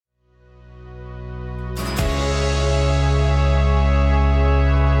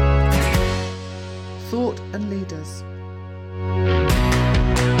and leaders.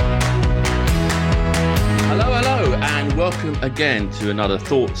 Hello, and welcome again to another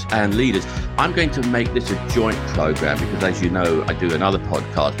Thoughts and Leaders. I'm going to make this a joint program because, as you know, I do another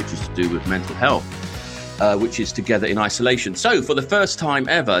podcast which is to do with mental health, which is Together in Isolation. So, for the first time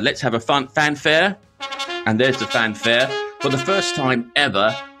ever, let's have a fun fanfare. And there's the fanfare. For the first time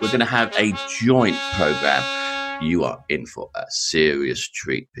ever, we're going to have a joint program. You are in for a serious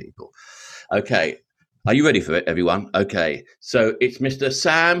treat, people. Okay, are you ready for it, everyone? Okay, so it's Mr.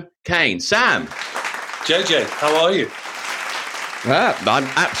 Sam Kane. Sam! JJ, how are you? I'm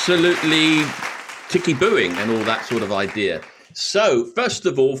absolutely ticky-booing and all that sort of idea. So, first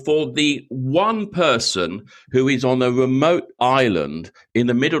of all, for the one person who is on a remote island in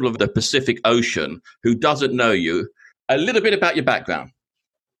the middle of the Pacific Ocean who doesn't know you, a little bit about your background.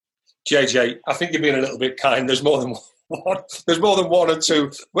 JJ, I think you're being a little bit kind. There's more than one. There's more than one or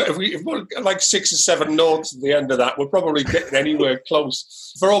two. If we're like 6 or 7 notes at the end of that, we're probably getting anywhere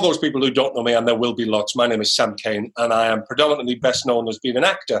close. For all those people who don't know me, and there will be lots, my name is Sam Kane, and I am predominantly best known as being an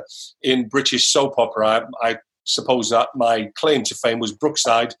actor in British soap opera. I suppose that my claim to fame was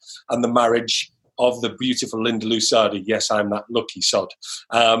Brookside and the marriage of the beautiful Linda Lusardi. Yes, I'm that lucky sod.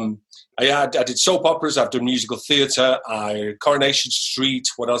 I did soap operas, I've done musical theatre, Coronation Street,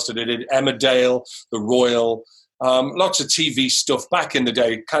 what else did I do? Emmerdale, The Royal, lots of TV stuff back in the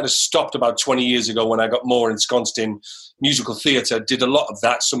day. Kind of stopped about 20 years ago when I got more ensconced in musical theatre. Did a lot of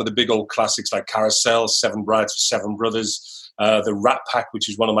that, some of the big old classics like Carousel, Seven Brides for Seven Brothers, the Rat Pack, which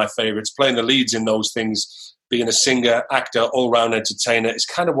is one of my favourites. Playing the leads in those things, being a singer, actor, all-round entertainer is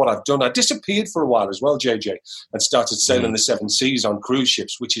kind of what I've done. I disappeared for a while as well, JJ, and started sailing the seven seas on cruise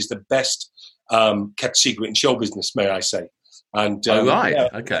ships, which is the best kept secret in show business, may I say. And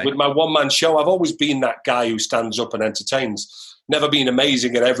okay. With my one-man show, I've always been that guy who stands up and entertains. Never been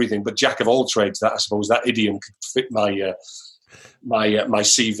amazing at everything, but jack of all trades. That I suppose that idiom could fit my my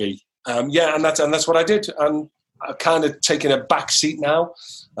CV. And that's what I did. And I've kind of taken a back seat now.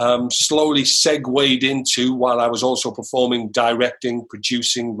 Slowly segued into, while I was also performing, directing,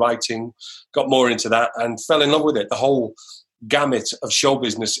 producing, writing, got more into that and fell in love with it. The whole gamut of show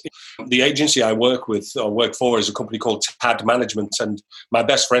business. The agency I work for is a company called TAD Management, and my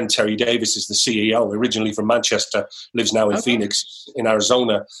best friend Terry Davis is the CEO, originally from Manchester, lives now in Phoenix in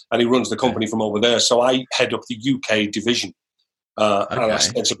Arizona, and he runs the company from over there. So I head up the UK division. And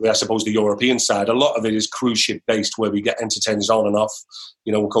ostensibly, I suppose, the European side. A lot of it is cruise ship based, where we get entertainers on and off.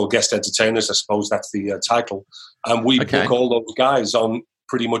 You know, we're called guest entertainers. I suppose that's the title. And we book all those guys on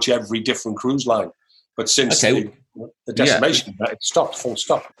pretty much every different cruise line. But since the decimation, it stopped, full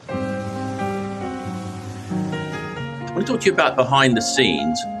stop. I want to talk to you about behind the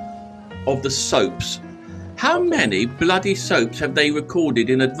scenes of the soaps. How many bloody soaps have they recorded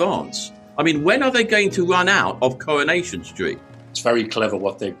in advance? I mean, when are they going to run out of Coronation Street? It's very clever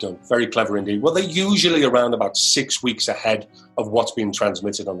what they've done. Very clever indeed. Well, they're usually around about 6 weeks ahead of what's being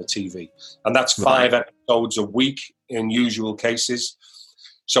transmitted on the TV. And that's 5 episodes a week in usual cases.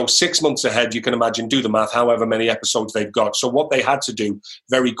 So 6 months ahead, you can imagine, do the math, however many episodes they've got. So what they had to do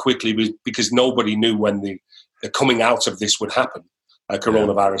very quickly was, because nobody knew when the coming out of this would happen,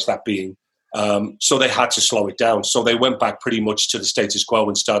 coronavirus that being, so they had to slow it down. So they went back pretty much to the status quo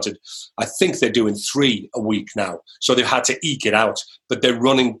and started, I think they're doing 3 a week now. So they've had to eke it out, but they're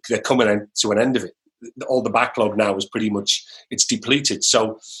coming to an end of it. All the backlog now is pretty much, it's depleted.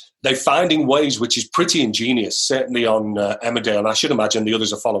 So they're finding ways, which is pretty ingenious, certainly on Emmerdale, and I should imagine the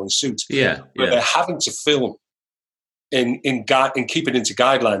others are following suit. But they're having to film in keep it into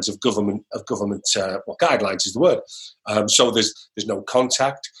guidelines of government. Guidelines is the word. So there's no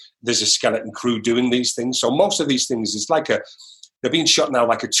contact. There's a skeleton crew doing these things. So most of these things is they're being shot now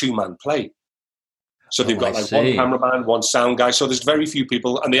like a 2-man play. So they've got one cameraman, one sound guy. So there's very few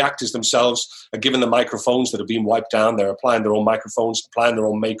people, and the actors themselves are given the microphones that are being wiped down. They're applying their own microphones, applying their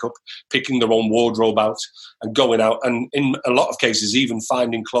own makeup, picking their own wardrobe out and going out. And in a lot of cases, even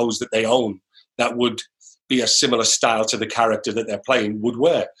finding clothes that they own that would be a similar style to the character that they're playing would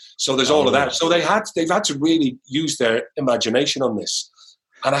wear. So there's all of that. So they've had to really use their imagination on this.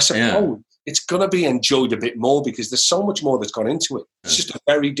 And I suppose it's going to be enjoyed a bit more because there's so much more that's gone into it. It's just a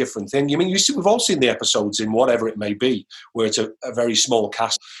very different thing. I mean, we've all seen the episodes in whatever it may be, where it's a very small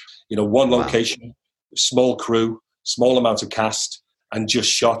cast, one location, small crew, small amount of cast, and just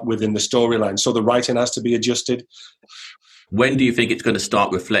shot within the storyline. So the writing has to be adjusted. When do you think it's going to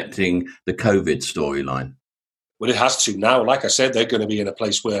start reflecting the COVID storyline? Well, it has to now. Like I said, they're going to be in a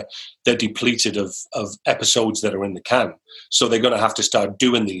place where they're depleted of episodes that are in the can. So they're going to have to start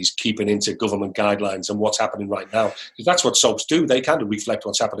doing these, keeping into government guidelines and what's happening right now. Because that's what soaps do. They kind of reflect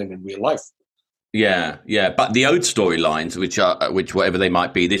what's happening in real life. Yeah, yeah, but the old storylines, which whatever they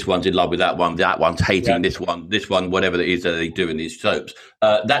might be, this one's in love with that one's hating this one, whatever it is that they do in these soaps,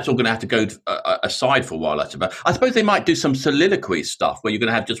 that's all going to have to go aside for a while. I suppose they might do some soliloquy stuff where you're going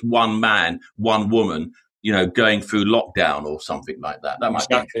to have just one man, one woman, going through lockdown or something like that. That might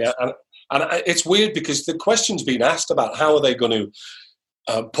exactly, be and it's weird because the question's been asked about how are they going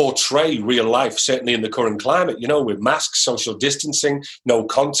to portray real life, certainly in the current climate, with masks, social distancing, no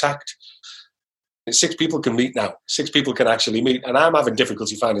contact. 6 people can meet now. 6 people can actually meet, and I'm having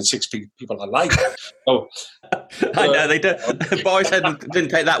difficulty finding 6 people I like. So, I know they don't. Boris didn't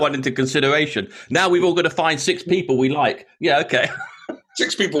take that one into consideration. Now we've all got to find 6 people we like. Yeah, okay.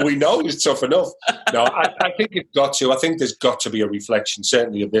 6 people we know is tough enough. No, I think it's got to. I think there's got to be a reflection,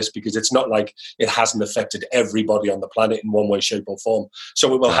 certainly, of this, because it's not like it hasn't affected everybody on the planet in one way, shape, or form.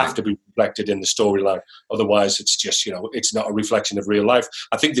 So it will have to be reflected in the storyline. Otherwise, it's just, it's not a reflection of real life.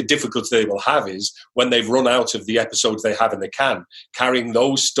 I think the difficulty they will have is when they've run out of the episodes they have in the can, carrying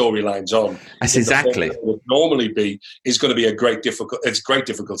those storylines on. That's exactly what would normally be is going to be it's great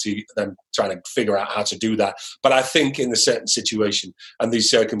difficulty them trying to figure out how to do that. But I think in a certain situation and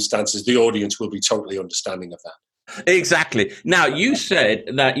these circumstances, the audience will be totally understanding of that. Exactly. Now, you said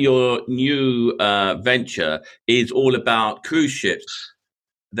that your new venture is all about cruise ships.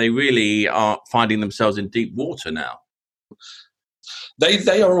 They really are finding themselves in deep water now.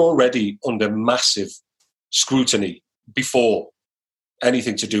 They are already under massive scrutiny before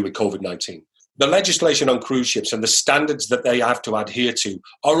anything to do with COVID-19. The legislation on cruise ships and the standards that they have to adhere to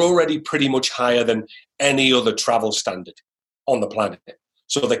are already pretty much higher than any other travel standard on the planet.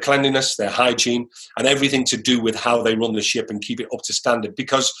 So their cleanliness, their hygiene, and everything to do with how they run the ship and keep it up to standard,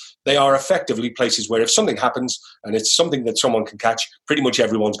 because they are effectively places where if something happens and it's something that someone can catch, pretty much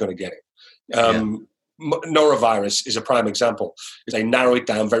everyone's going to get it. Norovirus is a prime example. They narrow it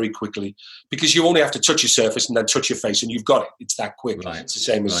down very quickly because you only have to touch your surface and then touch your face and you've got it. It's that quick. Right. It's the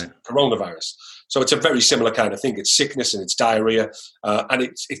same as coronavirus. So it's a very similar kind of thing. It's sickness and it's diarrhea, and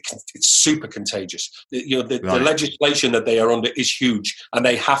it's super contagious. The legislation that they are under is huge, and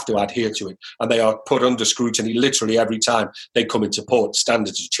they have to adhere to it. And they are put under scrutiny literally every time they come into port.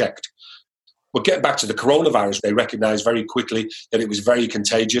 Standards are checked. But getting back to the coronavirus, they recognised very quickly that it was very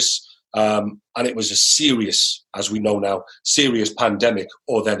contagious, and it was a serious, as we know now, serious pandemic,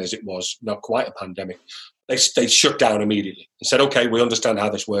 or then as it was, not quite a pandemic. They shut down immediately and said, okay, we understand how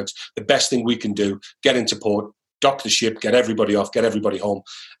this works. The best thing we can do, get into port, dock the ship, get everybody off, get everybody home,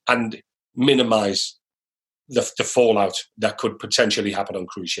 and minimise the fallout that could potentially happen on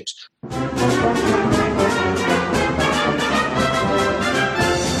cruise ships.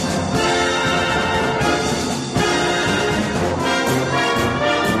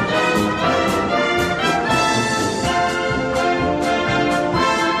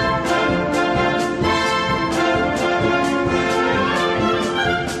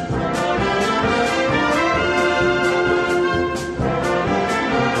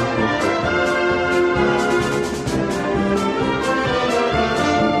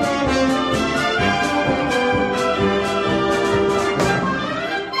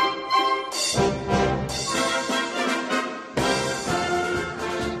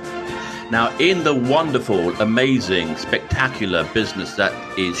 Now, in the wonderful, amazing, spectacular business that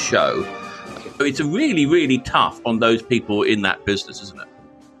is show, it's really, really tough on those people in that business, isn't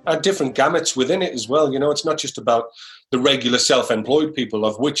it? Different gamuts within it as well. It's not just about the regular self-employed people,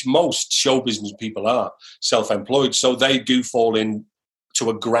 of which most show business people are self-employed. So they do fall in to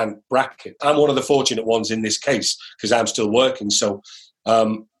a grant bracket. I'm one of the fortunate ones in this case because I'm still working. So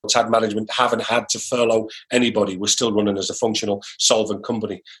TAD management haven't had to furlough anybody. We're still running as a functional, solvent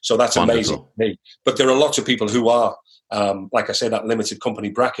company. So that's amazing to me. But there are lots of people who are, like I say, that limited company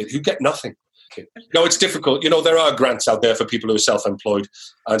bracket, who get nothing. No, it's difficult. There are grants out there for people who are self-employed,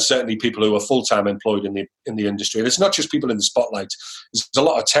 and certainly people who are full-time employed in the industry. And it's not just people in the spotlight. There's a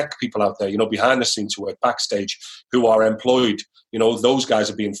lot of tech people out there, behind the scenes who work backstage, who are employed. Those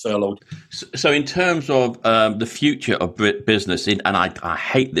guys are being furloughed. So in terms of the future of business, and I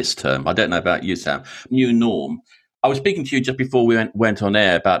hate this term. I don't know about you, Sam. New norm. I was speaking to you just before we went on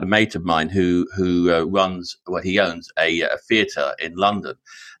air about a mate of mine who he owns a theatre in London,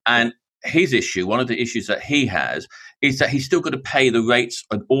 and his issue, one of the issues that he has, is that he's still got to pay the rates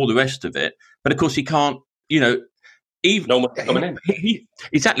and all the rest of it. But of course, he can't, even no one coming in.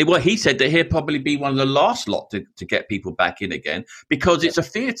 Exactly. Well, he said that he'll probably be one of the last lot to get people back in again because it's a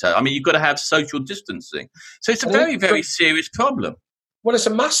theatre. I mean, you've got to have social distancing. So it's a very, very serious problem. Well, it's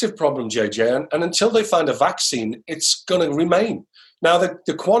a massive problem, JJ. And until they find a vaccine, it's going to remain. Now,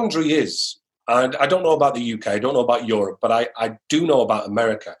 the quandary is, And I don't know about the UK, I don't know about Europe, but I do know about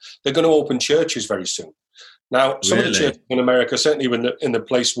America. They're going to open churches very soon. Now, some of the churches in America, certainly in the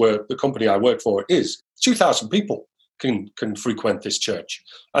place where the company I work for is, 2,000 people can frequent this church,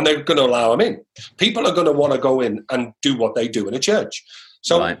 and they're going to allow them in. People are going to want to go in and do what they do in a church.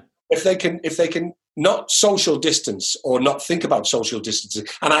 So if they can not social distance or not think about social distancing,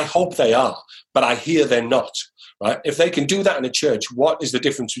 and I hope they are, but I hear they're not. Right? If they can do that in a church, what is the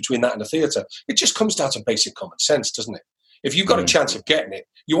difference between that and a theatre? It just comes down to basic common sense, doesn't it? If you've got a chance of getting it,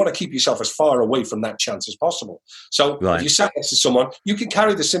 you want to keep yourself as far away from that chance as possible. So if you sat next to someone, you can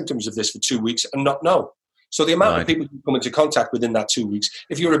carry the symptoms of this for 2 weeks and not know. So the amount of people you come into contact within that 2 weeks,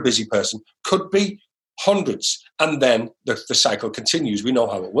 if you're a busy person, could be hundreds. And then the cycle continues. We know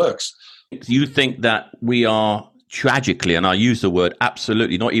how it works. You think that we are tragically, and I use the word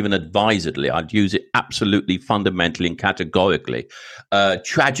absolutely, not even advisedly, I'd use it absolutely, fundamentally and categorically.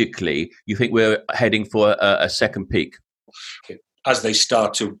 Tragically, you think we're heading for a second peak? As they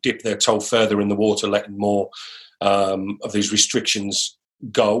start to dip their toe further in the water, letting more of these restrictions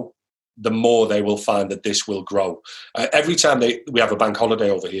go, the more they will find that this will grow. Every time we have a bank holiday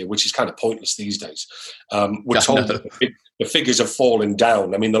over here, which is kind of pointless these days, we're told that the figures have fallen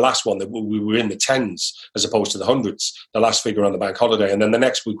down. I mean, the last one, we were in the tens as opposed to the hundreds, the last figure on the bank holiday. And then the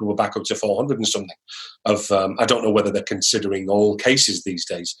next week we were back up to 400 and something. I don't know whether they're considering all cases these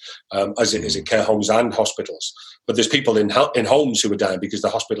days, as it care homes and hospitals. But there's people in homes who are dying because the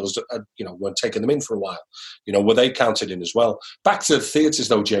hospitals, weren't taking them in for a while. Were they counted in as well? Back to the theatres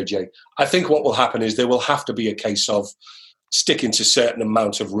though, JJ, I think what will happen is there will have to be a case of sticking to certain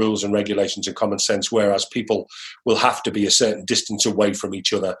amount of rules and regulations and common sense, whereas people will have to be a certain distance away from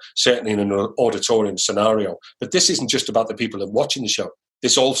each other, certainly in an auditorium scenario. But this isn't just about the people that are watching the show.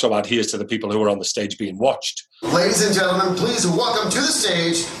 This also adheres to the people who are on the stage being watched. Ladies and gentlemen, please welcome to the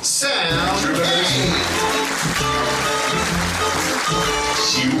stage, Sam Kane.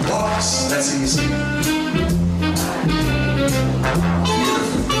 She walks, that's easy.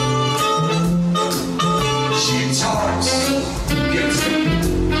 She talks,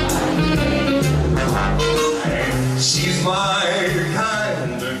 she's my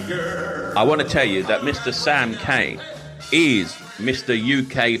kind of girl. I want to tell you that Mr. Sam Kane is Mr.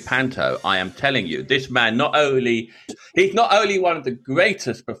 UK Panto. I am telling you, this man he's not only one of the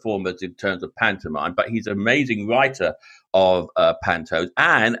greatest performers in terms of pantomime, but he's an amazing writer of pantos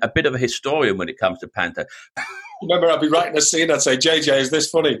and a bit of a historian when it comes to panto. Remember, I'd be writing a scene, I'd say, JJ, is this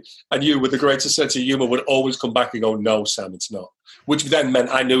funny? And you, with the greatest sense of humour, would always come back and go, no, Sam, it's not. Which then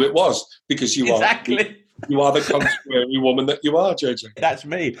meant I knew it was, because you are the contrary woman that you are, JJ. That's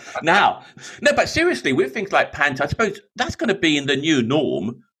me. Now, no, but seriously, with things like panto, I suppose that's going to be in the new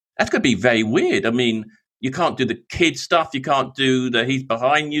norm. That's going to be very weird. I mean, you can't do the kid stuff. You can't do the he's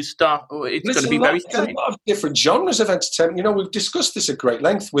behind you stuff. It's going to be very strange. There's a lot of different genres of entertainment. We've discussed this at great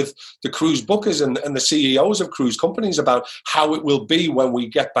length with the cruise bookers and the CEOs of cruise companies about how it will be when we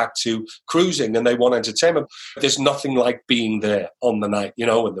get back to cruising and they want entertainment. There's nothing like being there on the night,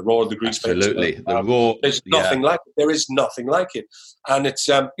 and the roar of the grease. Absolutely. The roar. There's nothing like it. There is nothing like it. And it's,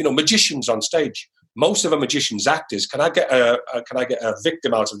 magicians on stage. Most of them magicians, actors. Can I get a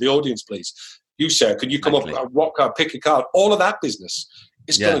victim out of the audience, please? You, sir, can you come up, walk out, pick a card? All of that business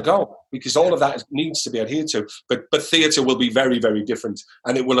is going to go because all of that needs to be adhered to. But theatre will be very, very different,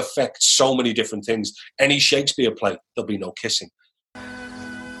 and it will affect so many different things. Any Shakespeare play, there'll be no kissing.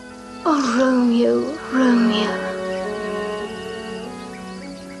 Oh, Romeo, Romeo,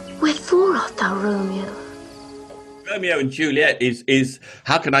 wherefore art thou, Romeo? Romeo and Juliet is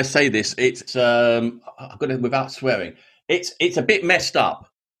how can I say this? It's I'm gonna without swearing. It's a bit messed up.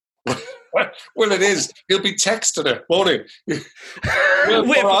 Well, it is. He'll be texting her, won't he?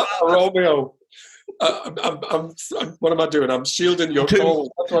 Romeo. What am I doing? I'm shielding your call.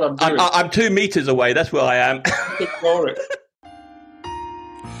 That's what I'm doing. I'm 2 meters away. That's where I am. Ignore it.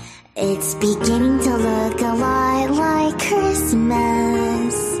 It's beginning to look a lot like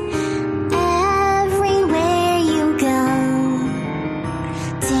Christmas. Everywhere you go,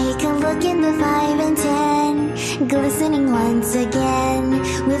 take a look in the 5 and 10, glistening once again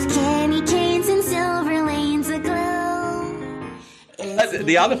with candy canes and silver lanes aglow.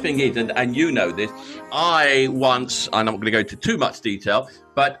 The other thing is, and you know this, I once, and I'm not going to go into too much detail,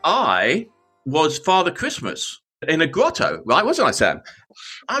 but I was Father Christmas in a grotto, right? Wasn't I, Sam?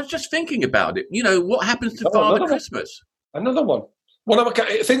 I was just thinking about it. What happens to Father Christmas? Another one.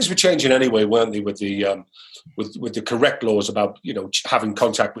 Things were changing anyway, weren't they, with the correct laws about having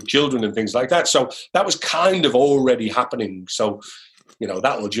contact with children and things like that. So that was kind of already happening. So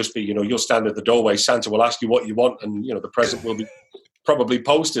that will just be you'll stand at the doorway, Santa will ask you what you want, and the present will be probably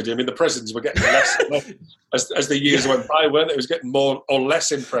posted. I mean, the presents were getting less and less as the years went by, weren't they? It was getting more or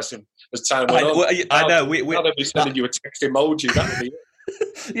less impressive as time went on. I know. Now they'll be sending you a text emoji. That would be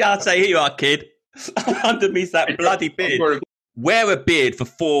it. Yeah, I'd say, here you are, kid. Underneath that bloody beard. Wear a beard for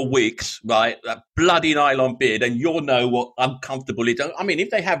 4 weeks, right? That bloody nylon beard, and you'll know what uncomfortable it is. I mean, if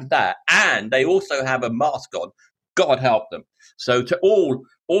they have that and they also have a mask on, God help them. So to all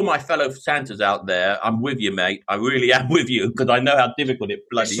my fellow Santas out there, I'm with you, mate. I really am with you, because I know how difficult it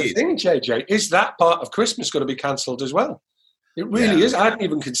bloody is. The thing, JJ, is that part of Christmas going to be cancelled as well? It really is. I hadn't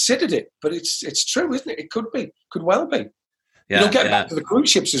even considered it, but it's true, isn't it? It could be. Could well be. Yeah, get back to the cruise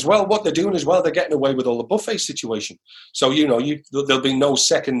ships as well. What they're doing as well, they're getting away with all the buffet situation. So, there'll be no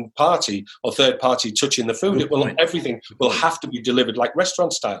second party or third party touching the food. Everything will have to be delivered like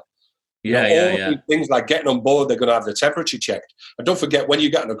restaurant style. All things like getting on board, they're going to have the temperature checked. And don't forget, when you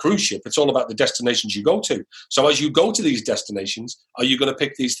get on a cruise ship, it's all about the destinations you go to. So as you go to these destinations, are you going to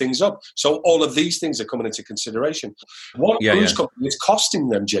pick these things up? So all of these things are coming into consideration. What cruise company is costing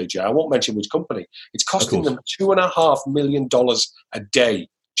them, JJ, I won't mention which company, it's costing them $2.5 million a day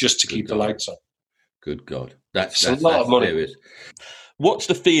just to keep the lights on. Good God. That's a lot of money. Serious. What's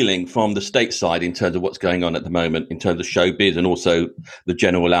the feeling from the stateside in terms of what's going on at the moment, in terms of showbiz and also the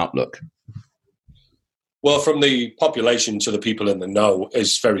general outlook? Well, from the population to the people in the know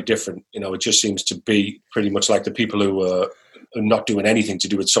is very different. It just seems to be pretty much like the people who are not doing anything to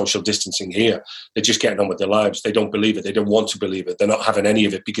do with social distancing here. They're just getting on with their lives. They don't believe it. They don't want to believe it. They're not having any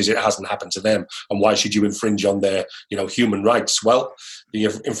of it because it hasn't happened to them. And why should you infringe on their, human rights? Well,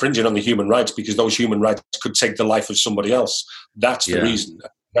 you're infringing on the human rights because those human rights could take the life of somebody else. That's the reason.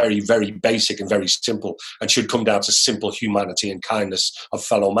 Very, very basic and very simple, and should come down to simple humanity and kindness of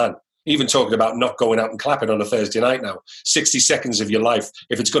fellow man. Even talking about not going out and clapping on a Thursday night now, 60 seconds of your life,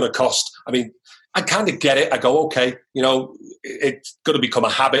 if it's going to cost, I kind of get it. I go, okay, it's going to become a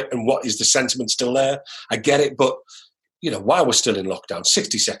habit, and what is the sentiment still there? I get it, but, while we're still in lockdown,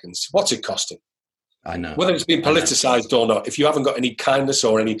 60 seconds, what's it costing? I know. Whether it's been politicised or not, if you haven't got any kindness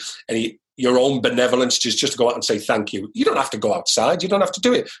or any your own benevolence, just go out and say thank you. You don't have to go outside. You don't have to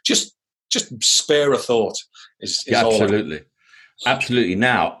do it. Just spare a thought is absolutely. All. Absolutely.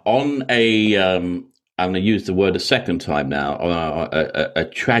 Now, on a, I'm going to use the word a second time now, on a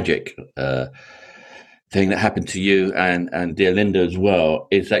tragic thing that happened to you and dear Linda as well,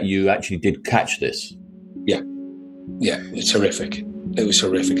 is that you actually did catch this. Yeah. Yeah, it's horrific. It was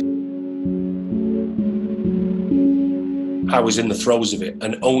horrific. I was in the throes of it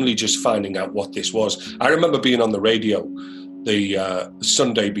and only just finding out what this was. I remember being on the radio the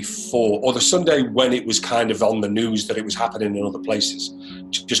Sunday before, or the Sunday when it was kind of on the news that it was happening in other places.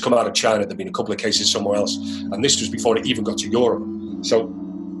 Just come out of China, there'd been a couple of cases somewhere else, and this was before it even got to Europe. So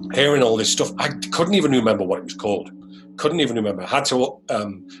hearing all this stuff, I couldn't even remember what it was called. Couldn't even remember. I had to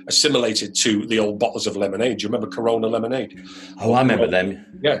assimilate it to the old bottles of lemonade. Do you remember Corona lemonade? Oh, I remember them.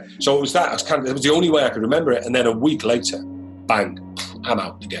 Yeah. So it was that. It was the only way I could remember it. And then a week later, bang, I'm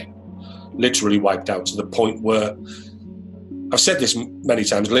out the game. Literally wiped out to the point where, I've said this many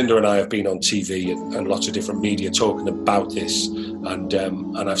times, Linda and I have been on TV and lots of different media talking about this. And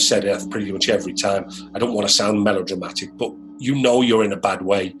I've said it pretty much every time. I don't want to sound melodramatic, but you're in a bad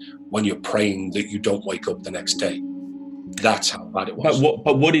way when you're praying that you don't wake up the next day. That's how bad it was.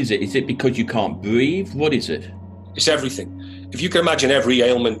 But what is it? Is it because you can't breathe? What is it? It's everything. If you can imagine every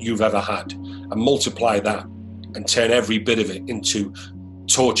ailment you've ever had and multiply that and turn every bit of it into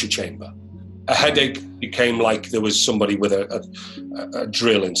torture chamber. A headache became like there was somebody with a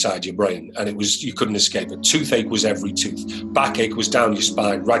drill inside your brain, and you couldn't escape it. Toothache was every tooth. Backache was down your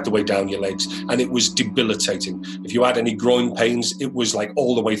spine, right the way down your legs, and it was debilitating. If you had any groin pains, it was like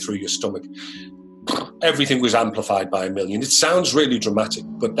all the way through your stomach. Everything was amplified by a million. It sounds really dramatic,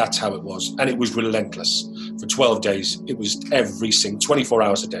 but that's how it was. And it was relentless. For 12 days, it was 24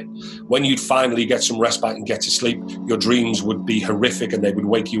 hours a day. When you'd finally get some respite and get to sleep, your dreams would be horrific and they would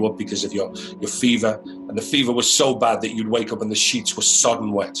wake you up because of your fever. And the fever was so bad that you'd wake up and the sheets were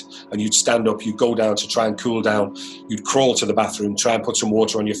sodden wet. And you'd stand up, you'd go down to try and cool down. You'd crawl to the bathroom, try and put some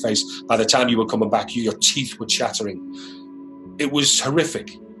water on your face. By the time you were coming back, your teeth were chattering. It was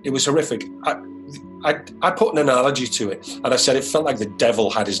horrific. It was horrific. I put an analogy to it, and I said it felt like the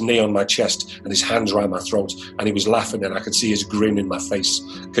devil had his knee on my chest and his hands around my throat, and he was laughing, and I could see his grin in my face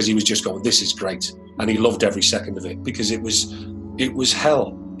because he was just going, "This is great," and he loved every second of it because it was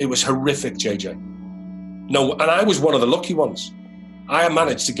hell. It was horrific, JJ. No, and I was one of the lucky ones. I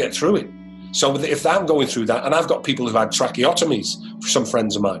managed to get through it. So if I'm going through that, and I've got people who've had tracheotomies, some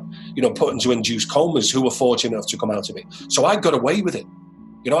friends of mine, put into induced comas who were fortunate enough to come out of it. So I got away with it.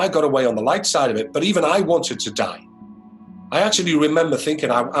 I got away on the light side of it, but even I wanted to die. I actually remember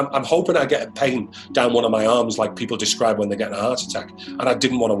thinking, I'm hoping I get a pain down one of my arms like people describe when they're getting a heart attack. And I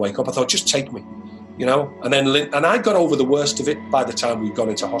didn't want to wake up. I thought, just take me, you know. And then I got over the worst of it by the time we got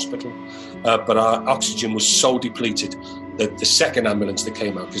into hospital. But our oxygen was so depleted that the second ambulance that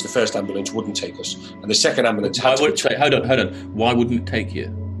came out, because the first ambulance wouldn't take us, and the second ambulance had to... Hold on. Why wouldn't it take you?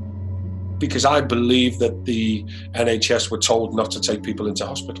 Because I believe that the NHS were told not to take people into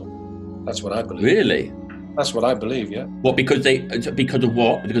hospital. That's what I believe. Really? That's what I believe, yeah. What, because of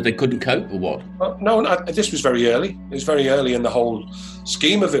what? Because they couldn't cope, or what? No, this was very early. It was very early in the whole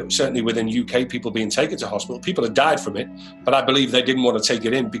scheme of it, certainly within UK people being taken to hospital. People had died from it, but I believe they didn't want to take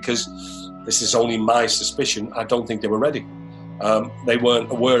it in because, this is only my suspicion, I don't think they were ready. They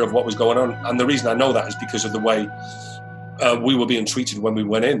weren't aware of what was going on. And the reason I know that is because of the way we were being treated when we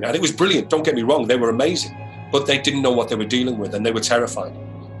went in. And it was brilliant, don't get me wrong, they were amazing. But they didn't know what they were dealing with, and they were terrified.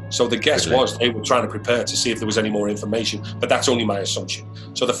 So the guess was they were trying to prepare to see if there was any more information, but that's only my assumption.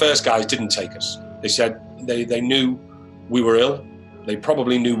 So the first guys didn't take us. They said they knew we were ill. They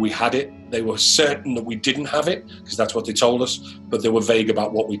probably knew we had it. They were certain that we didn't have it, because that's what they told us, but they were vague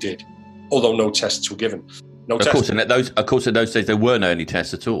about what we did, although no tests were given. Of course, in those days, there were no any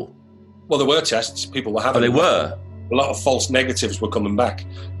tests at all. Well, there were tests. People were having them. Were? A lot of false negatives were coming back.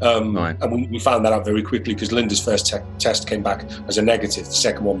 Right. And we found that out very quickly, because Linda's first test came back as a negative. The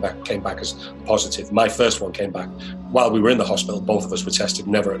second one came back as positive. My first one came back while we were in the hospital. Both of us were tested,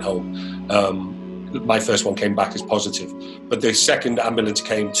 never at home. My first one came back as positive. But the second ambulance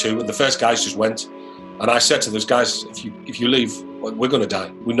came too, and the first guys just went. And I said to those guys, if you leave, we're going to die.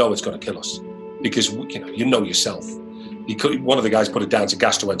 We know it's going to kill us, because you know yourself. One of the guys put it down to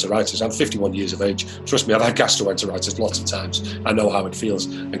gastroenteritis. I'm 51 years of age. Trust me, I've had gastroenteritis lots of times. I know how it feels,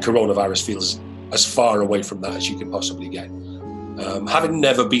 and coronavirus feels as far away from that as you can possibly get. Having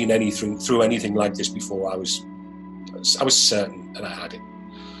never been through anything like this before, I was certain that I had it.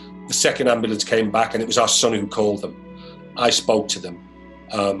 The second ambulance came back, and it was our son who called them. I spoke to them.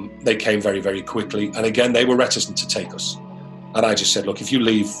 They came very, very quickly, and again, they were reticent to take us. And I just said, look, if you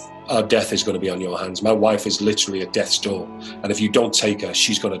leave, our death is going to be on your hands. My wife is literally at death's door. And if you don't take her,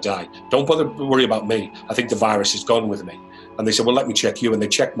 she's going to die. Don't bother worry about me. I think the virus is gone with me. And they said, well, let me check you. And they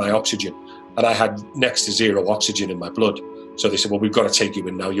checked my oxygen. And I had next to zero oxygen in my blood. So they said, well, we've got to take you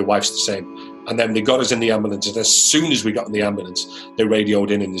in now. Your wife's the same. And then they got us in the ambulance. And as soon as we got in the ambulance, they radioed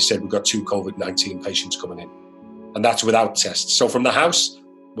in and they said, we've got 2 COVID-19 patients coming in. And that's without tests. So from the house,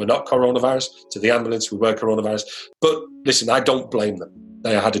 we're not coronavirus, to the ambulance, we were coronavirus. But listen, I don't blame them.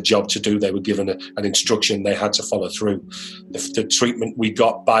 They had a job to do. They were given an instruction. They had to follow through. The treatment we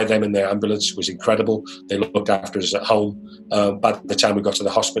got by them in their ambulance was incredible. They looked after us at home. By the time we got to the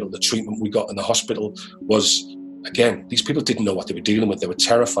hospital, the treatment we got in the hospital was, again, these people didn't know what they were dealing with. They were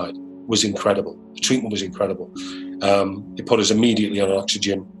terrified. It was incredible. The treatment was incredible. They put us immediately on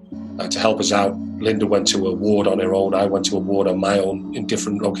oxygen to help us out. Linda went to a ward on her own. I went to a ward on my own in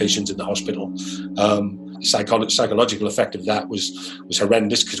different locations in the hospital. Psychological effect of that was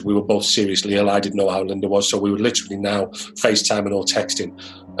horrendous, because we were both seriously ill. I didn't know how Linda was, so we were literally now FaceTiming or texting,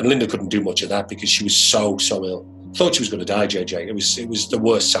 and Linda couldn't do much of that because she was so ill. Thought she was going to die, JJ. It was the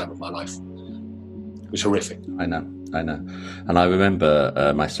worst time of my life. It was horrific. I know, and I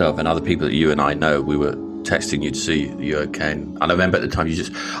remember myself and other people that you and I know. We were texting you to see you okay, and I remember at the time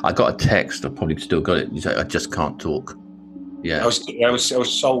I got a text. I probably still got it. You said, I just can't talk. Yeah, I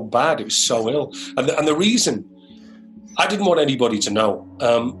was so bad. It was so ill, and the reason I didn't want anybody to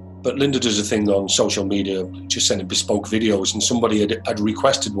know. But Linda does a thing on social media, just sending bespoke videos, and somebody had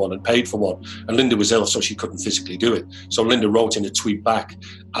requested one and paid for one, and Linda was ill, so she couldn't physically do it. So Linda wrote in a tweet back,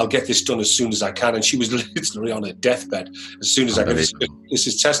 "I'll get this done as soon as I can," and she was literally on her deathbad. As soon as I can, this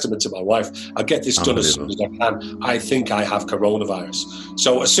is testament to my wife. I'll get this done as soon as I can. I think I have coronavirus.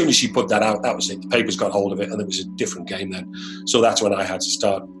 So as soon as she put that out, that was it. The papers got hold of it, and it was a different game then. So that's when I had to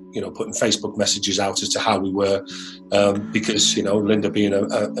start, putting Facebook messages out as to how we were, because, Linda being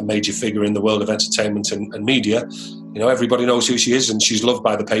a major figure in the world of entertainment and media, everybody knows who she is, and she's loved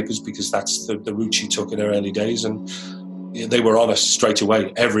by the papers because that's the route she took in her early days. And they were on us straight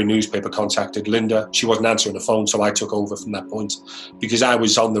away. Every newspaper contacted Linda. She wasn't answering the phone, so I took over from that point because I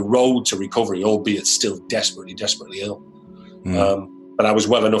was on the road to recovery, albeit still desperately ill. But I was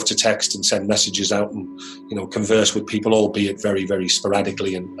well enough to text and send messages out and, converse with people, albeit very, very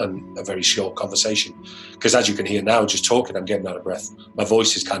sporadically and a very short conversation. Because as you can hear now, just talking, I'm getting out of breath. My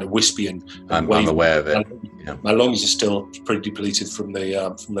voice is kind of wispy and I'm aware of it. Yeah. My lungs are still pretty depleted from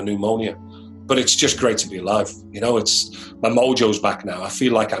the pneumonia. But it's just great to be alive. It's my mojo's back now. I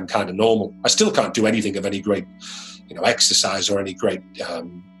feel like I'm kind of normal. I still can't do anything of any great, exercise or any great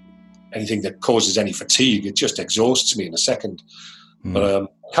anything that causes any fatigue. It just exhausts me in a second. But I'm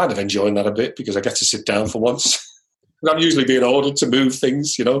kind of enjoying that a bit because I get to sit down for once. I'm usually being ordered to move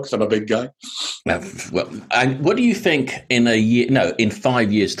things, because I'm a big guy. Well, and what do you think in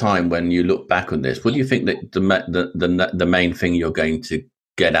 5 years' time, when you look back on this, what do you think that the main thing you're going to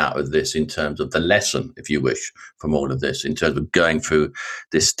get out of this in terms of the lesson, if you wish, from all of this, in terms of going through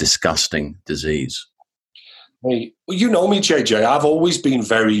this disgusting disease? Hey, well, you know me, JJ. I've always been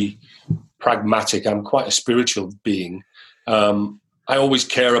very pragmatic. I'm quite a spiritual being. I always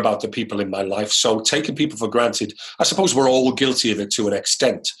care about the people in my life. So taking people for granted, I suppose we're all guilty of it to an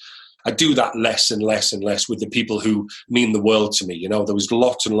extent. I do that less and less and less with the people who mean the world to me. There was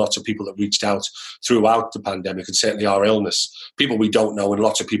lots and lots of people that reached out throughout the pandemic, and certainly our illness, people we don't know and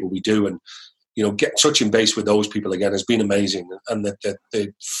lots of people we do. And, touching base with those people again has been amazing. And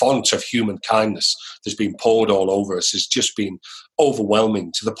the font of human kindness that's been poured all over us has just been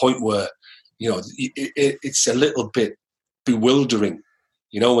overwhelming, to the point where, it's a little bit bewildering,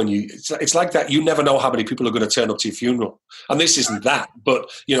 when it's like that. You never know how many people are going to turn up to your funeral, and this isn't that, but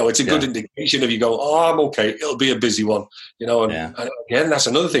it's a good indication of you go, oh, I'm okay, it'll be a busy one, and again, that's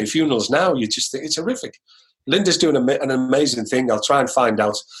another thing. Funerals now, you just think it's horrific. Linda's doing an amazing thing. I'll try and find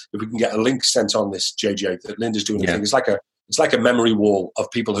out if we can get a link sent on this, JJ, that Linda's doing a thing. It's like a memory wall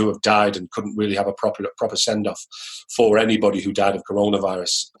of people who have died and couldn't really have a proper send-off for anybody who died of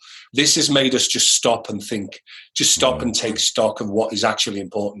coronavirus. This has made us just stop and think, just stop and take stock of what is actually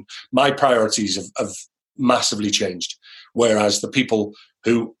important. My priorities have massively changed, whereas the people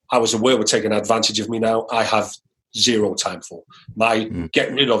who I was aware were taking advantage of me now, I have zero time for. My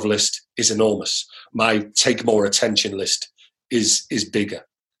get rid of list is enormous. My take more attention list is bigger.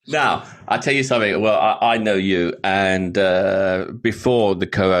 Now, I'll tell you something. Well, I know you, and before the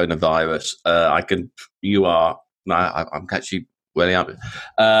coronavirus, I'm actually welling up.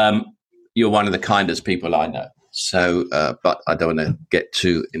 You're one of the kindest people I know. So, but I don't want to get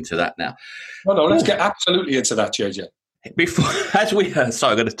too into that now. No, let's get absolutely into that, JJ.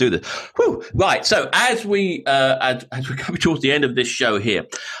 Sorry, I'm going to do this. Whew, right. So as we're coming towards the end of this show here,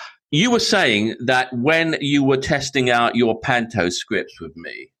 you were saying that when you were testing out your panto scripts with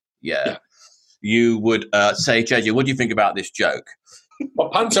me, you would say, JJ, what do you think about this joke? Well,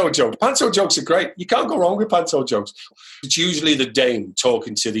 panto jokes are great. You can't go wrong with panto jokes. It's usually the dame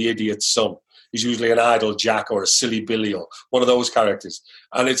talking to the idiot's son. He's usually an idle Jack or a silly Billy or one of those characters.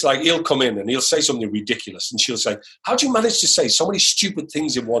 And it's like, he'll come in and he'll say something ridiculous. And she'll say, how do you manage to say so many stupid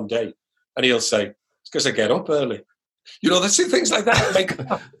things in one day? And he'll say, it's because I get up early. There's things like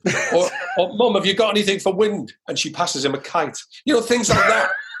that. Or Mum, have you got anything for wind? And she passes him a kite. Things like that.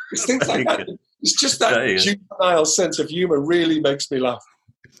 It's things like that. It's just that juvenile sense of humour really makes me laugh.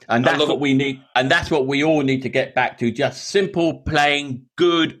 And that's what we need. And that's what we all need to get back to. Just simple, plain,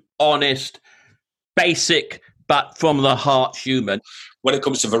 good, honest, basic, but from the heart human. When it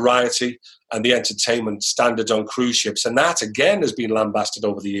comes to variety and the entertainment standards on cruise ships, and that again has been lambasted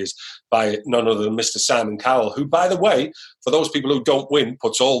over the years by none other than Mr. Sam Kane, who, by the way, for those people who don't win,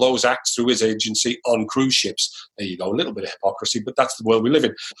 puts all those acts through his agency on cruise ships. There you go, a little bit of hypocrisy, but that's the world we live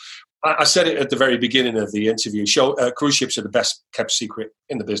in. I said it at the very beginning of the interview. Cruise ships are the best kept secret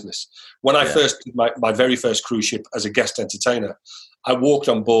in the business. When I first did my very first cruise ship as a guest entertainer, I walked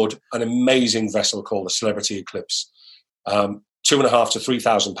on board an amazing vessel called the Celebrity Eclipse. 2,500 to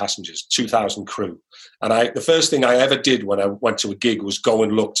 3,000 passengers, 2,000 crew. And the first thing I ever did when I went to a gig was go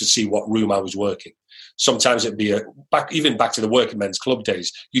and look to see what room I was working. Sometimes it'd be back to the working men's club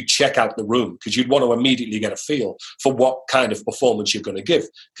days. You'd check out the room because you'd want to immediately get a feel for what kind of performance you're going to give,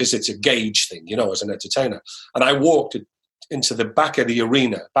 because it's a gauge thing, as an entertainer. And I walked into the back of the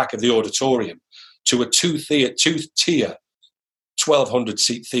arena, back of the auditorium, to a two-tier,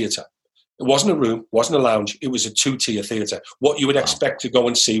 1,200-seat theatre. It wasn't a room, wasn't a lounge. It was a two-tier theatre, what you would expect to go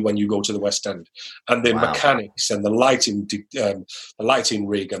and see when you go to the West End. And the mechanics and the lighting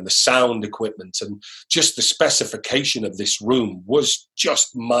rig and the sound equipment and just the specification of this room was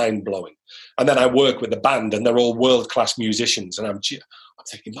just mind-blowing. And then I work with the band, and they're all world-class musicians. And I'm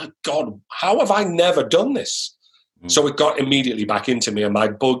thinking, my God, how have I never done this? So it got immediately back into me, and my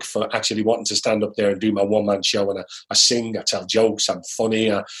bug for actually wanting to stand up there and do my one-man show, and I sing, I tell jokes, I'm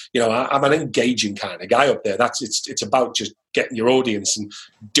funny, I'm an engaging kind of guy up there. It's about just getting your audience and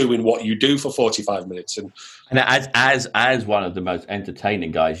doing what you do for 45 minutes. And as one of the most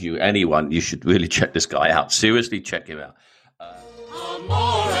entertaining guys, you should really check this guy out. Seriously, check him out.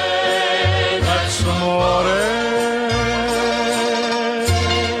 Amore, that's amore.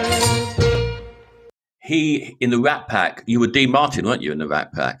 in the Rat Pack, you were Dean Martin, weren't you, in the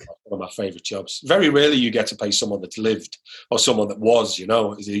Rat Pack? One of my favourite jobs. Very rarely you get to play someone that's lived or someone that was,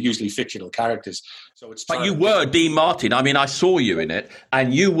 they're usually fictional characters. So it's. But you were Dean Martin. I mean, I saw you in it,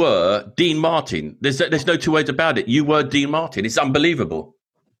 and you were Dean Martin. There's no two ways about it. You were Dean Martin. It's unbelievable.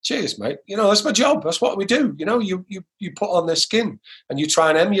 Cheers, mate. That's my job. That's what we do. You put on their skin and you try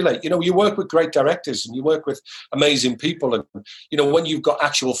and emulate. You work with great directors and you work with amazing people. And, when you've got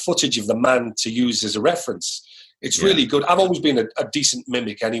actual footage of the man to use as a reference, it's really good. I've always been a decent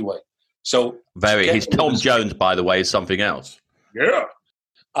mimic anyway. So his Tom Jones, by the way, is something else. Yeah.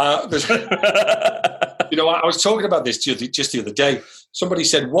 I was talking about this just the other day. Somebody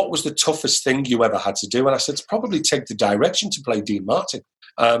said, what was the toughest thing you ever had to do? And I said, it's probably take the direction to play Dean Martin.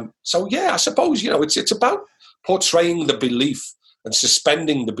 I suppose, it's about portraying the belief and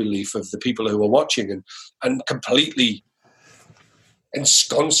suspending the belief of the people who are watching and completely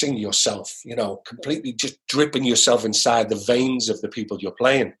ensconcing yourself, completely just dripping yourself inside the veins of the people you're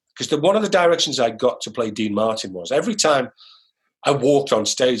playing. Because one of the directions I got to play Dean Martin was every time I walked on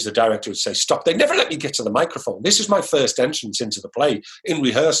stage, the director would say, stop. They never let me get to the microphone. This is my first entrance into the play in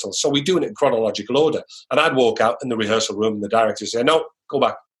rehearsal. So we're doing it in chronological order. And I'd walk out in the rehearsal room and the director would say, no, go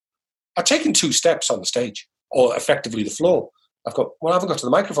back. I've taken 2 steps on the stage, or effectively the floor. I haven't got to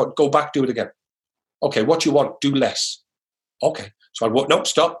the microphone. Go back, do it again. Okay, what do you want? Do less. Okay. So I'd walk, no,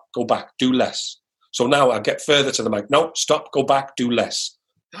 stop, go back, do less. So now I get further to the mic. No, stop, go back, do less.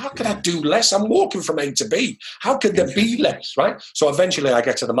 How could I do less? I'm walking from A to B. How could there be less, right? So eventually I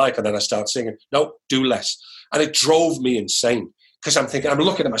get to the mic and then I start singing, no, do less. And it drove me insane because I'm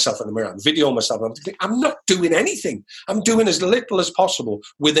looking at myself in the mirror, I'm videoing myself, I'm thinking, I'm not doing anything. I'm doing as little as possible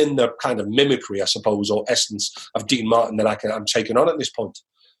within the kind of mimicry, I suppose, or essence of Dean Martin that I'm taking on at this point.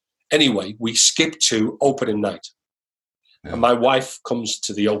 Anyway, we skip to opening night. Yeah. And my wife comes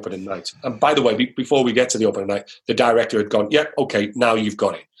to the opening night. And by the way, before we get to the opening night, the director had gone, yeah, okay, now you've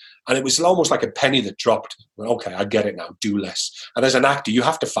got it. And it was almost like a penny that dropped. Well, okay, I get it now, do less. And as an actor, you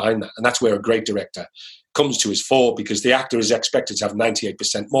have to find that. And that's where a great director comes to his fore, because the actor is expected to have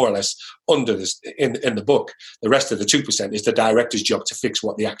 98% more or less under this in the book. The rest of the 2% is the director's job to fix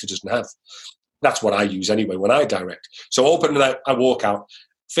what the actor doesn't have. That's what I use anyway when I direct. So opening night, I walk out,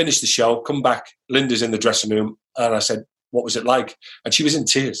 finish the show, come back, Linda's in the dressing room, and I said, what was it like? And she was in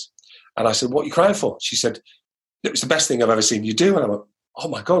tears. And I said, what are you crying for? She said, it was the best thing I've ever seen you do. And I went, oh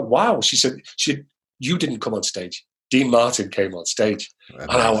my God, wow. She said, you didn't come on stage. Dean Martin came on stage. Amazing.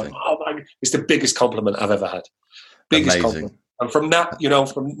 And I went, oh my God, it's the biggest compliment I've ever had. Biggest compliment. And from that,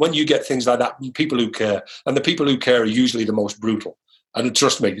 from when you get things like that, people who care, and the people who care are usually the most brutal. And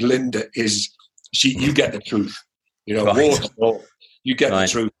trust me, Linda you get the truth. Right. You get the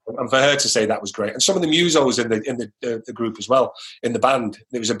truth. And for her to say that was great. And some of the musos in the group as well, in the band.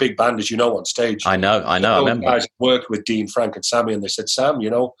 There was a big band, as you know, on stage. I know. I remember. Guys worked with Dean, Frank and Sammy, and they said, Sam,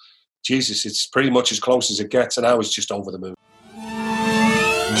 Jesus, it's pretty much as close as it gets. And I was just over the moon.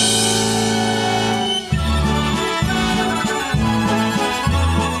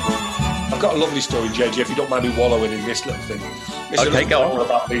 I've got a lovely story, JJ, if you don't mind me wallowing in this little thing. Okay, go on.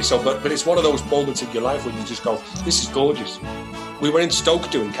 About me, but it's one of those moments in your life when you just go, this is gorgeous. We were in Stoke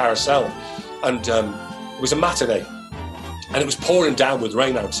doing Carousel, and it was a matinee, and it was pouring down with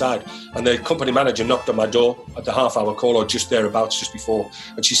rain outside, and the company manager knocked on my door at the half-hour call, or just thereabouts, just before,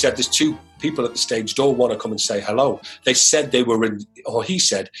 and she said, there's 2 people at the stage door want to come and say hello. They said he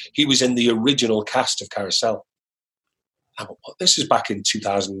said he was in the original cast of Carousel. I went, what? This is back in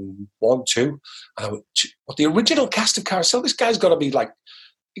 2001, 2. And I went, what, the original cast of Carousel? This guy's got to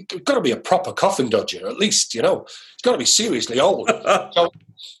be a proper coffin dodger, at least, He's got to be seriously old.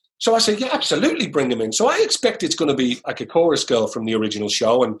 So I said, yeah, absolutely, bring him in. So I expect it's going to be like a chorus girl from the original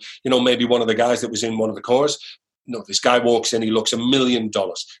show and, maybe one of the guys that was in one of the chorus. No, this guy walks in, he looks $1 million.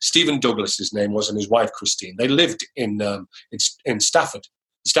 Stephen Douglas, his name was, and his wife, Christine. They lived in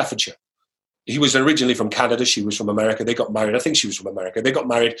Staffordshire. He was originally from Canada. She was from America. They got married. I think she was from America. They got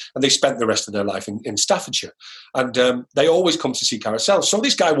married and they spent the rest of their life in Staffordshire. And they always come to see Carousel. So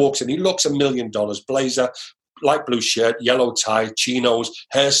this guy walks in. He looks $1 million. Blazer, light blue shirt, yellow tie, chinos,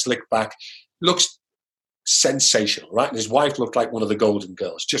 hair slicked back. Looks sensational, right? And his wife looked like one of the Golden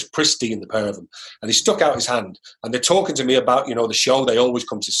Girls, just pristine, the pair of them. And he stuck out his hand. And they're talking to me about, the show. They always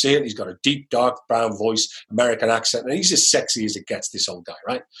come to see it. He's got a deep, dark brown voice, American accent. And he's as sexy as it gets, this old guy,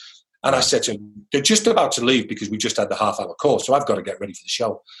 right? And I said to him, they're just about to leave because we just had the half-hour call, so I've got to get ready for the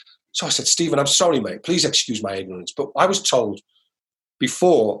show. So I said, Stephen, I'm sorry, mate. Please excuse my ignorance, but I was told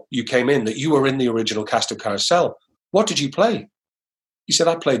before you came in that you were in the original cast of Carousel. What did you play? He said,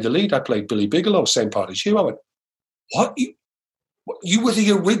 I played the lead. I played Billy Bigelow, same part as you. I went, what? You were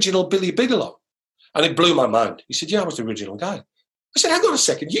the original Billy Bigelow? And it blew my mind. He said, yeah, I was the original guy. I said, hang on a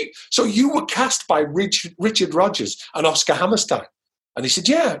second. So you were cast by Richard Rodgers and Oscar Hammerstein? And he said,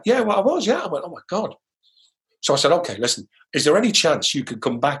 yeah, well, I was, yeah. I went, oh, my God. So I said, okay, listen, is there any chance you could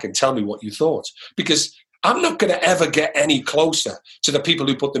come back and tell me what you thought? Because I'm not going to ever get any closer to the people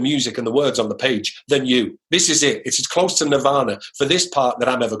who put the music and the words on the page than you. This is it. It's as close to Nirvana for this part that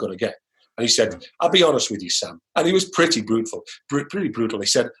I'm ever going to get. And he said, I'll be honest with you, Sam. And he was pretty brutal. He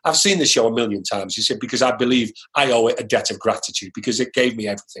said, I've seen this show a million times. He said, because I believe I owe it a debt of gratitude because it gave me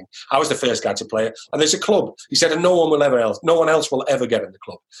everything. I was the first guy to play it. And there's a club. He said, and no one else will ever get in the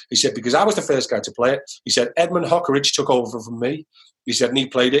club. He said, because I was the first guy to play it. He said, Edmund Hockeridge took over from me. He said, and he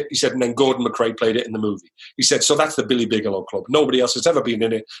played it. He said, and then Gordon McRae played it in the movie. He said, so that's the Billy Bigelow Club. Nobody else has ever been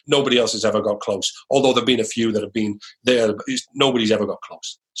in it. Nobody else has ever got close. Although there have been a few that have been there, but nobody's ever got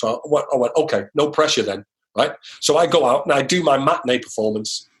close. So I went, okay, no pressure then, right? So I go out and I do my matinee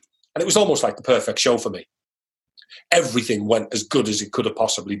performance, and it was almost like the perfect show for me. Everything went as good as it could have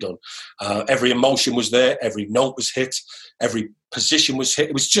possibly done. Every emotion was there. Every note was hit. Every position was hit.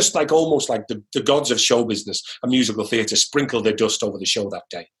 It was just like almost like the gods of show business, a musical theatre, sprinkled their dust over the show that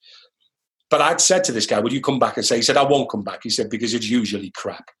day. But I'd said to this guy, will you come back and say? He said, I won't come back. He said, because it's usually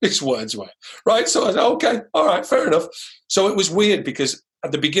crap. His words were. Right? So I said, okay, all right, fair enough. So it was weird because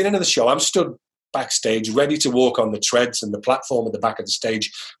at the beginning of the show, I'm stood backstage, ready to walk on the treads and the platform at the back of the stage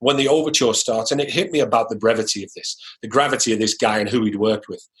when the overture starts, and it hit me about the brevity of this, the gravity of this guy and who he'd worked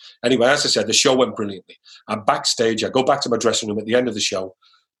with. Anyway, as I said, the show went brilliantly. I'm backstage, I go back to my dressing room at the end of the show,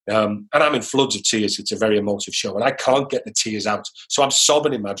 and I'm in floods of tears. It's a very emotive show, and I can't get the tears out, so I'm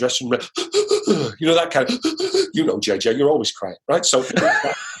sobbing in my dressing room. You know, that kind of, you know, JJ, you're always crying, right? So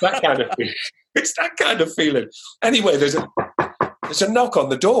that kind of feeling. It's that kind of feeling. Anyway, there's a knock on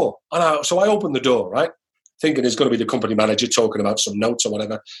the door. And so I open the door, right? Thinking it's going to be the company manager talking about some notes or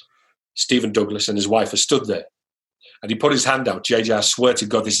whatever. Stephen Douglas and his wife are stood there. And he put his hand out. JJ, I swear to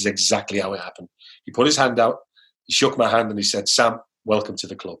God, this is exactly how it happened. He put his hand out, he shook my hand, and he said, Sam, welcome to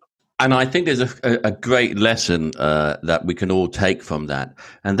the club. And I think there's a great lesson that we can all take from that.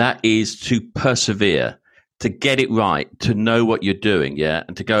 And that is to persevere, to get it right, to know what you're doing, yeah,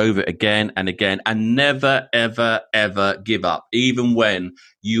 and to go over it again and again, and never, ever, ever give up, even when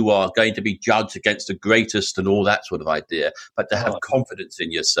you are going to be judged against the greatest and all that sort of idea, but to have confidence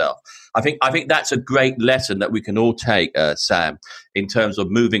in yourself. I think that's a great lesson that we can all take, Sam, in terms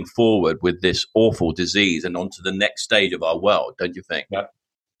of moving forward with this awful disease and onto the next stage of our world, don't you think?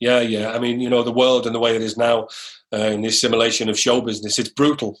 Yeah. I mean, you know, the world and the way it is now, in the assimilation of show business, it's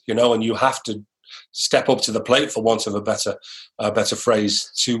brutal, you know, and you have to step up to the plate, for want of a better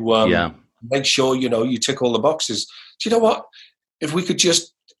phrase, to make sure, you know, you tick all the boxes. Do you know what? If we could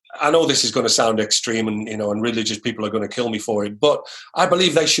just, I know this is going to sound extreme and, you know, and religious people are going to kill me for it, but I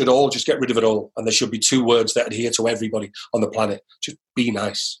believe they should all just get rid of it all. And there should be 2 words that adhere to everybody on the planet. Just be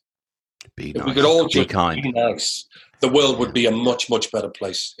nice. Be if nice. we could all just be kind. Be nice, the world would be a much, much better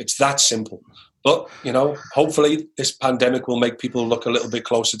place. It's that simple. But, you know, hopefully this pandemic will make people look a little bit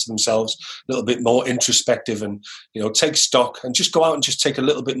closer to themselves, a little bit more introspective, and, you know, take stock and just go out and just take a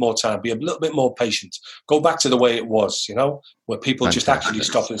little bit more time, be a little bit more patient, go back to the way it was, you know, where people just actually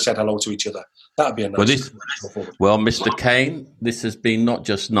stopped and said hello to each other. That would be a nice Well, Mr. Kane, this has been not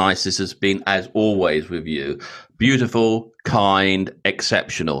just nice, this has been, as always with you, beautiful, kind,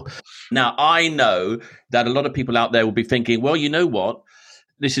 exceptional. Now, I know that a lot of people out there will be thinking, well, you know what?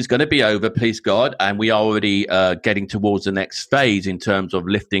 This is going to be over, please God, and we are already getting towards the next phase in terms of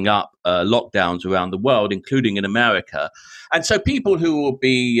lifting up lockdowns around the world, including in America. And so people who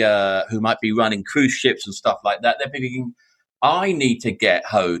might be running cruise ships and stuff like that, they're thinking, I need to get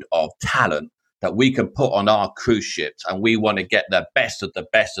hold of talent that we can put on our cruise ships, and we want to get the best of the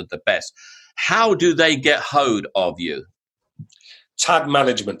best of the best. How do they get hold of you? TAD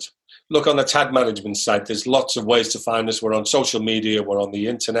Management. Look on the TAD Management site. There's lots of ways to find us. We're on social media. We're on the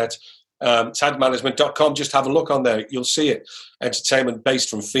internet. tadmanagement.com. Just have a look on there. You'll see it. Entertainment based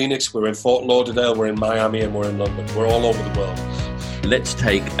from Phoenix. We're in Fort Lauderdale. We're in Miami, and we're in London. We're all over the world. Let's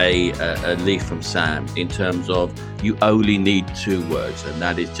take a leaf from Sam in terms of you only need 2 words, and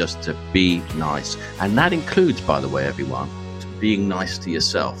that is just to be nice. And that includes, by the way, everyone, being nice to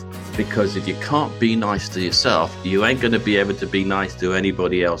yourself. Because if you can't be nice to yourself, you ain't going to be able to be nice to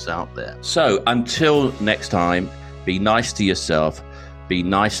anybody else out there. So until next time, be nice to yourself, be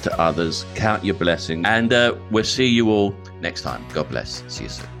nice to others, count your blessings, and we'll see you all next time. God bless. See you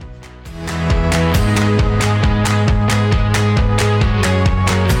soon.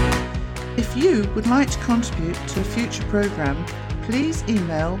 If you would like to contribute to a future programme, please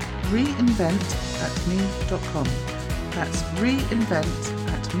email reinvent@me.com. That's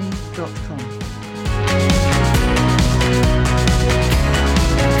reinvent@me.com. Bye.